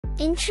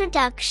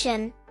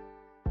Introduction.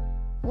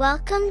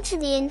 Welcome to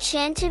the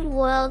enchanted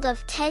world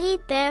of Teddy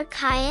Bear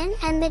Kayan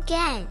and the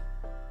gang.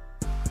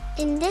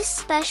 In this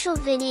special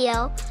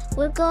video,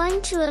 we're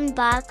going to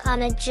embark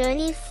on a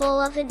journey full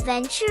of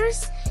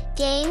adventures,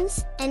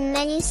 games, and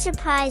many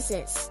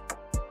surprises.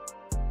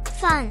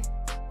 Fun!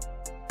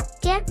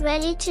 Get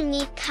ready to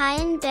meet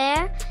Kayan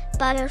Bear,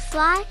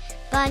 Butterfly,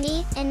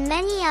 Bunny, and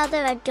many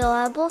other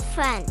adorable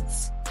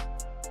friends.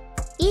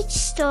 Each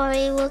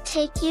story will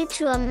take you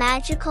to a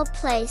magical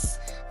place,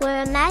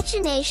 where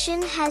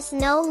imagination has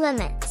no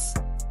limits.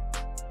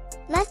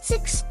 Let's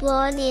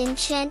explore the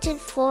enchanted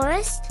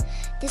forest,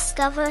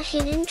 discover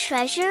hidden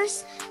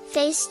treasures,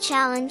 face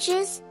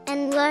challenges,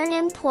 and learn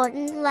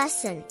important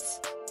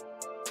lessons.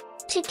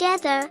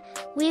 Together,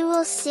 we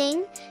will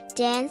sing,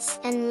 dance,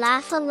 and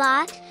laugh a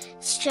lot,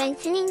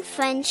 strengthening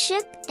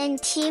friendship and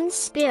team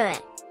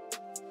spirit.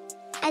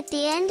 At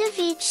the end of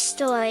each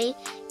story,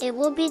 it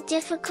will be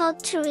difficult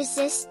to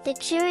resist the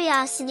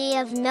curiosity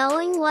of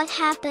knowing what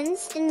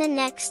happens in the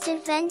next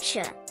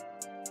adventure.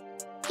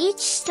 Each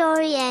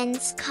story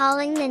ends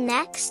calling the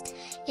next,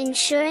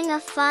 ensuring a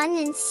fun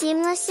and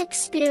seamless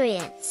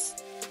experience.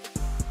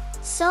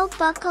 So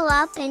buckle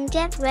up and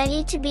get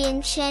ready to be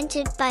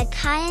enchanted by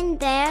Kayan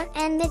Bear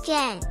and the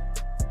gang.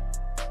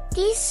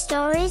 These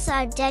stories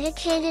are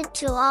dedicated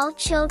to all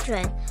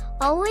children,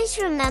 always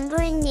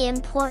remembering the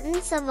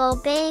importance of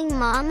obeying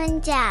mom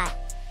and dad.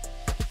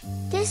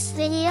 This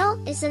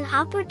video is an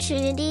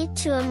opportunity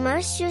to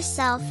immerse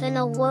yourself in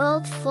a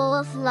world full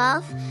of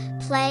love,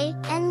 play,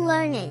 and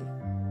learning.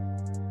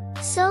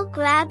 So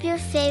grab your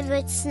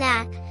favorite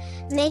snack,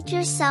 make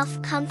yourself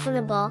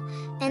comfortable,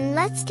 and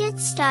let's get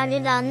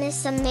started on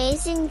this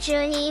amazing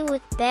journey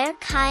with Bear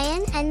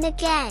Kayan and the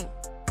gang.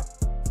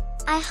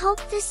 I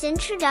hope this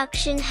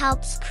introduction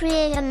helps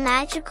create a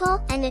magical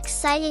and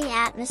exciting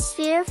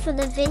atmosphere for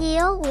the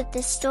video with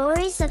the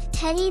stories of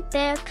Teddy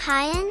Bear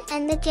Kayan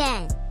and the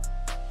gang.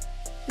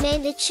 May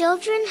the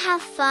children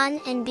have fun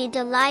and be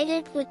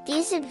delighted with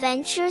these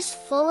adventures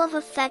full of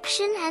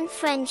affection and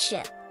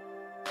friendship.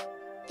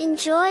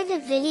 Enjoy the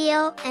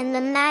video and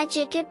the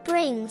magic it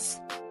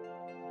brings.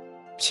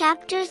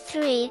 Chapter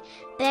 3,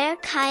 Bear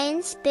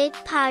Kayan's Big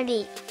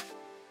Party.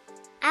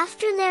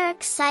 After their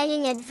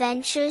exciting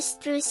adventures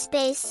through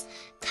space,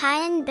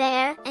 Kayan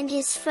Bear and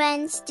his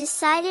friends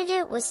decided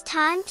it was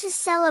time to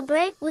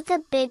celebrate with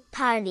a big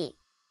party.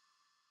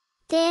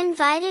 They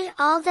invited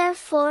all their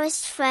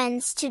forest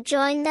friends to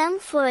join them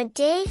for a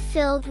day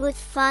filled with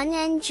fun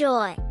and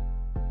joy.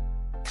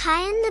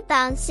 Kayan the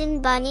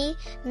Bouncing Bunny,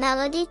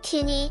 Melody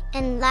Kitty,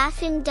 and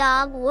Laughing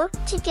Dog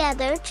worked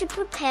together to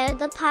prepare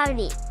the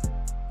party.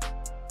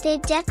 They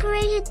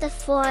decorated the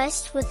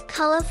forest with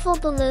colorful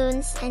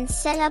balloons and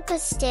set up a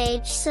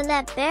stage so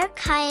that Bear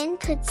Kayan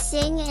could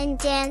sing and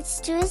dance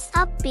to his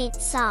upbeat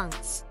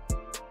songs.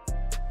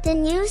 The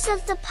news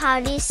of the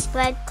party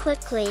spread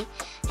quickly,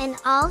 and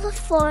all the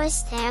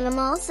forest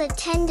animals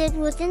attended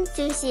with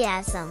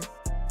enthusiasm.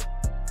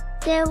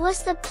 There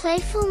was the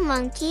playful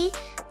monkey,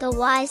 the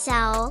wise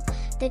owl,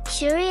 the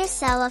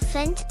curious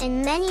elephant,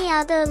 and many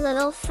other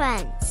little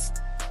friends.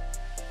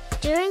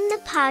 During the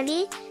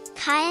party,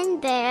 Kayan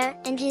Bear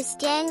and his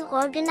gang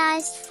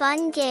organized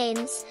fun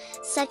games,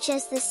 such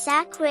as the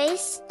sack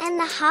race and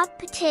the hot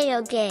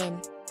potato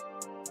game.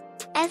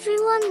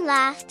 Everyone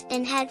laughed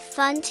and had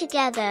fun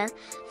together,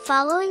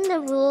 following the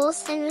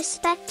rules and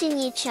respecting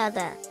each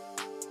other.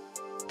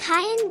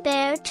 Kayan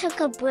Bear took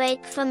a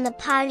break from the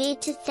party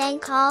to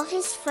thank all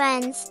his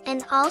friends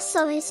and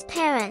also his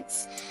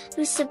parents,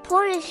 who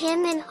supported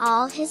him in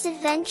all his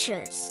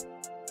adventures.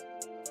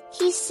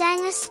 He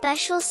sang a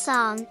special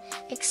song,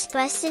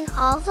 expressing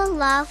all the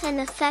love and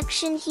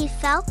affection he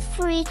felt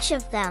for each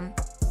of them.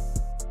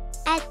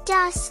 At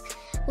dusk,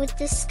 with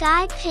the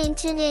sky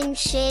painted in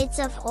shades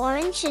of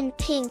orange and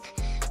pink,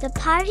 the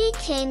party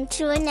came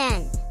to an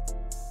end.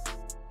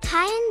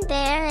 Kayan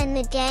Bear and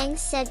the gang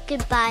said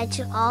goodbye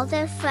to all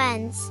their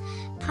friends,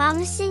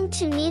 promising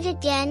to meet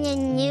again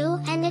in new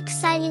and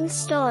exciting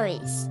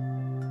stories.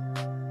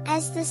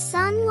 As the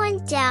sun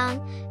went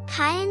down,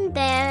 Kayan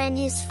Bear and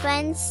his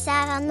friends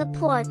sat on the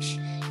porch,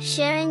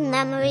 sharing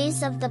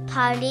memories of the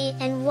party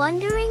and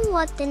wondering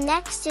what the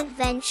next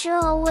adventure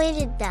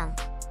awaited them.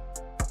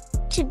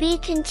 To be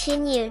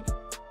continued.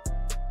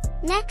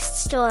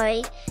 Next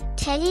story,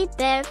 Teddy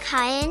Bear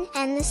Kayan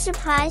and the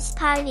Surprise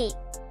Party.